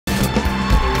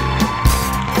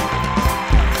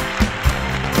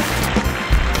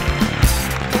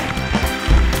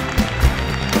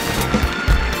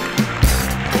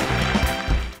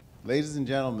Ladies and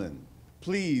gentlemen,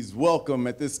 please welcome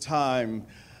at this time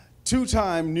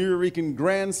two-time Nuyorican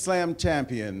Grand Slam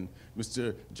champion,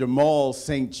 Mr. Jamaal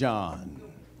St. John.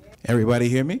 Everybody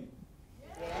hear me?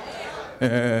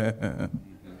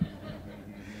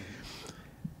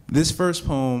 This first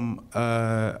poem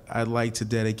I'd like to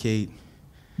dedicate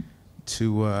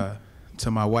to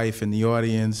my wife in the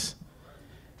audience.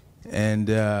 And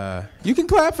you can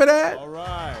clap for that. All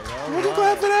right. You can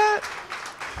clap for that.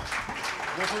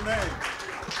 What's her name?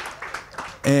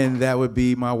 And that would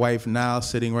be my wife, Nile,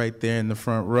 sitting right there in the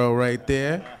front row right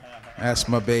there. That's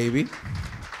my baby.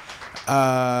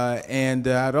 And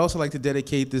I'd also like to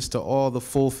dedicate this to all the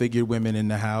full-figured women in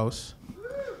the house.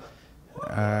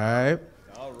 All right.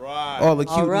 All right. All the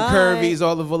cute and curvies,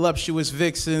 all the voluptuous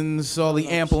vixens, all the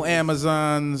ample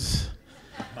Amazons,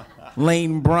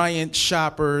 Lane Bryant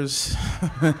shoppers,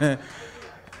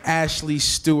 Ashley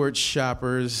Stewart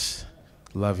shoppers.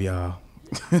 Love y'all.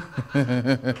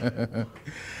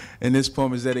 And this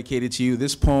poem is dedicated to you.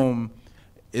 This poem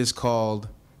is called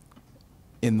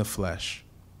In the Flesh.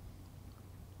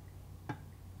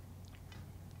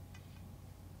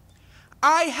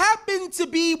 I happen to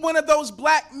be one of those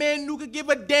black men who could give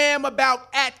a damn about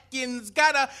Atkins.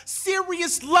 Got a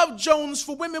serious love Jones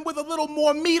for women with a little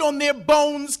more meat on their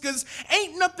bones, cause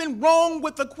ain't nothing wrong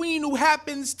with a queen who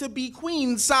happens to be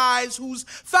queen size, whose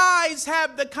thighs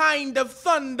have the kind of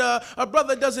thunder a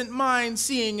brother doesn't mind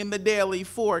seeing in the daily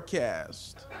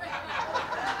forecast.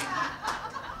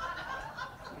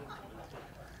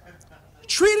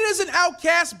 Treated as an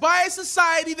outcast by a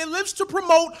society that lives to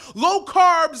promote low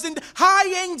carbs and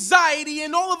high anxiety,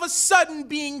 and all of a sudden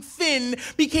being thin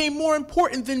became more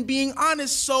important than being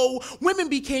honest, so women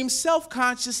became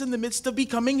self-conscious in the midst of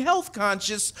becoming health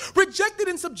conscious, rejected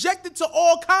and subjected to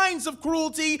all kinds of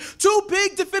cruelty, too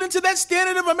big to fit into that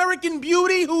standard of American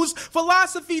beauty whose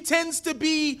philosophy tends to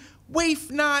be waif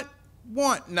not,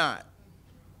 want not.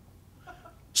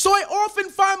 So I often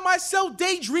find myself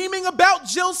daydreaming about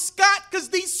Jill Scott, because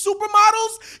these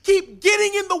supermodels keep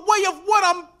getting in the way of what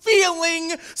I'm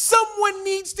feeling. Someone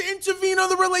needs to intervene on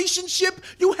the relationship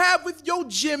you have with your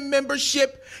gym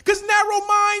membership, because narrow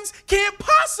minds can't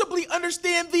possibly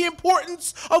understand the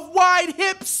importance of wide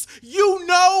hips, you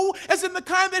know, as in the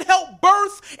kind that help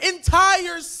birth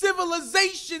entire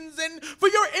civilizations. And for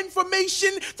your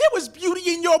information, there was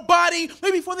beauty in your body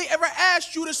way before they ever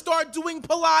asked you to start doing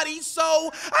Pilates.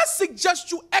 So I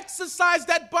suggest you exercise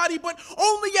that body, but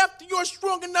only after you're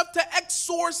strong enough to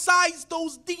exorcise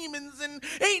those demons. And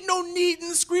ain't no need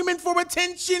in screaming for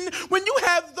attention when you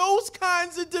have those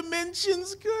kinds of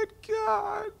dimensions. Good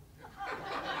God.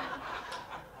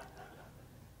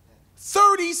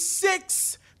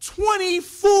 36,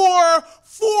 24,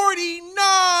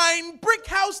 49, brick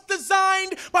house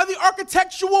designed by the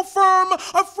architectural firm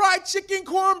of fried chicken,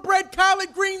 cornbread,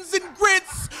 collard greens, and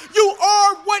grits. You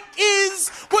are what is,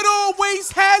 what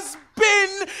always has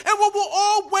been, and what will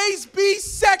always be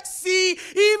sexy, even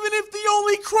if the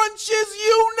only crunches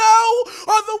you know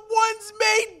are the ones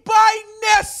made by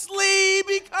Nestle,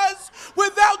 because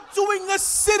without doing a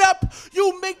sit-up,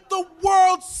 you make the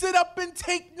world sit up and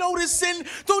take notice, and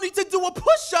don't need to do a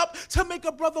push-up to make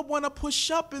a brother want to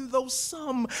push up. And though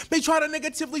some may try to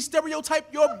negatively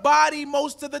stereotype your body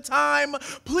most of the time,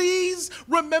 please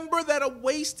remember that a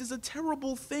waist is a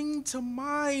terrible thing to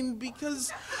mind,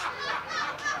 because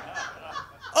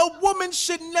a woman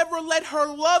should never let her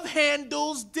love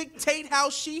handles dictate how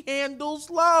she handles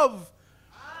love.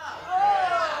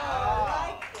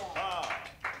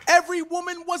 Every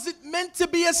woman wasn't meant to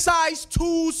be a size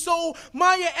 2, so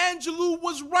Maya Angelou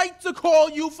was right to call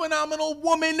you phenomenal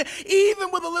woman,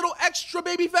 even with a little extra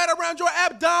baby fat around your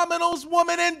abdominals,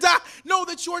 woman. And know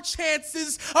that your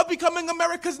chances of becoming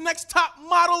America's next top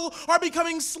model are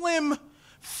becoming slim.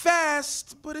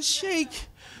 Fast, but a shake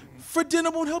for dinner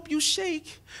won't help you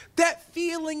shake. That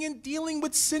feeling in dealing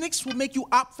with cynics will make you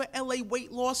opt for LA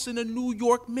weight loss in a New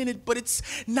York minute, but it's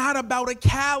not about a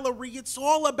calorie, it's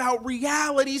all about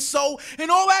reality. So in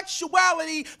all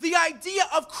actuality, the idea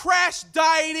of crash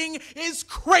dieting is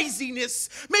craziness.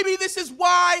 Maybe this is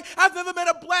why I've never met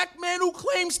a black man who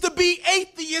claims to be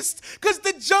atheist, because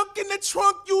the junk in the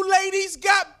trunk you ladies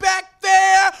got back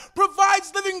there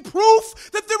provides living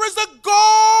proof that there is a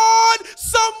God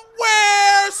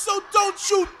somewhere. So don't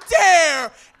you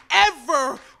dare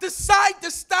ever decide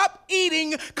to stop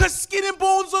eating, because skin and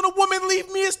bones on a woman leave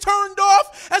me as turned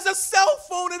off as a cell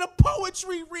phone in a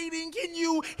poetry reading. Can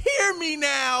you hear me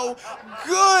now?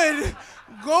 Good.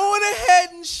 going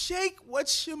ahead and shake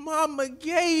what your mama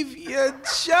gave you.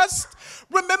 Just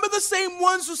remember, the same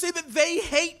ones who say that they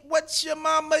hate what your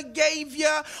mama gave you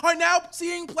are now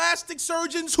seeing plastic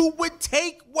surgeons who would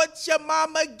take what your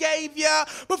mama gave you,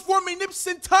 performing nips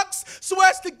and tucks so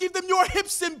as to give them your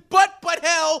hips and butt, but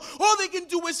hell, all they can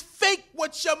do is fake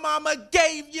what your mama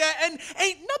gave you, and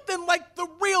ain't nothing like the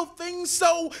real thing,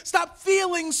 so stop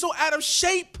feeling so out of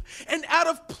shape and out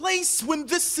of place when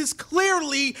this is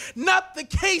clearly not the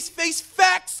case. Face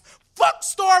facts, fuck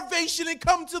starvation, and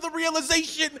come to the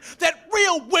realization that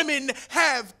real women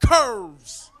have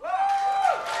curves.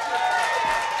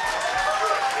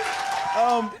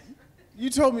 You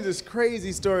told me this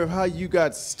crazy story of how you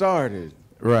got started.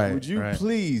 Right. Would you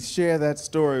please share that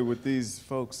story with these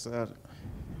folks?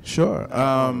 Sure.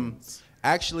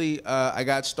 Actually, I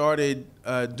got started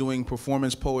doing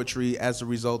performance poetry as a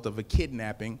result of a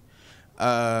kidnapping.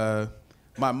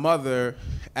 My mother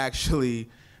actually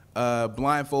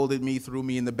blindfolded me, threw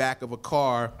me in the back of a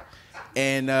car,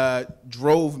 and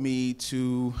drove me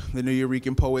to the New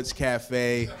Eurekan Poets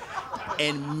Cafe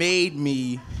and made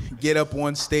me get up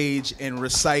on stage and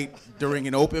recite during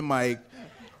an open mic.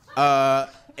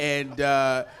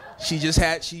 She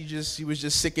was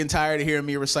just sick and tired of hearing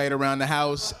me recite around the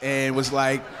house, and was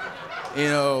like, you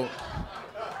know,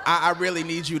 I really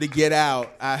need you to get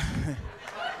out.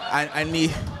 I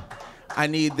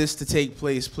need this to take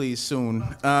place, please, soon.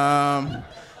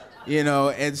 You know,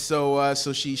 and so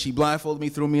she blindfolded me,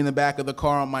 threw me in the back of the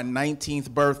car on my 19th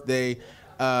birthday,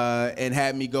 and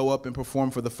had me go up and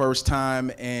perform for the first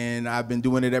time, and I've been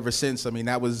doing it ever since. I mean,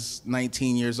 that was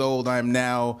 19 years old. I'm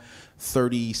now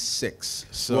 36.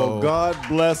 So, well, God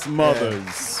bless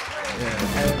mothers.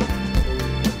 Yeah.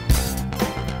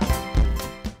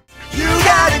 You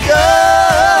gotta go.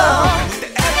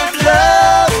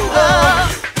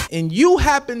 And you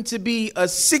happen to be a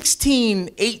 16,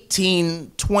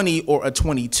 18, 20, or a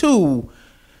 22,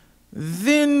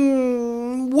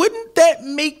 then wouldn't that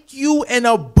make you an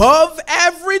above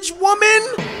average woman?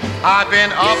 I've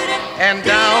been up and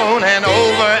down and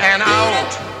over and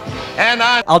out, and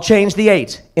I'll change the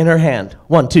 8 in her hand.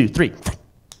 1, 2, 3.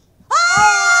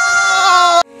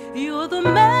 You're the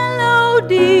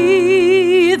melody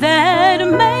that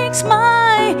makes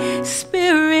my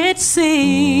spirit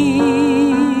sing.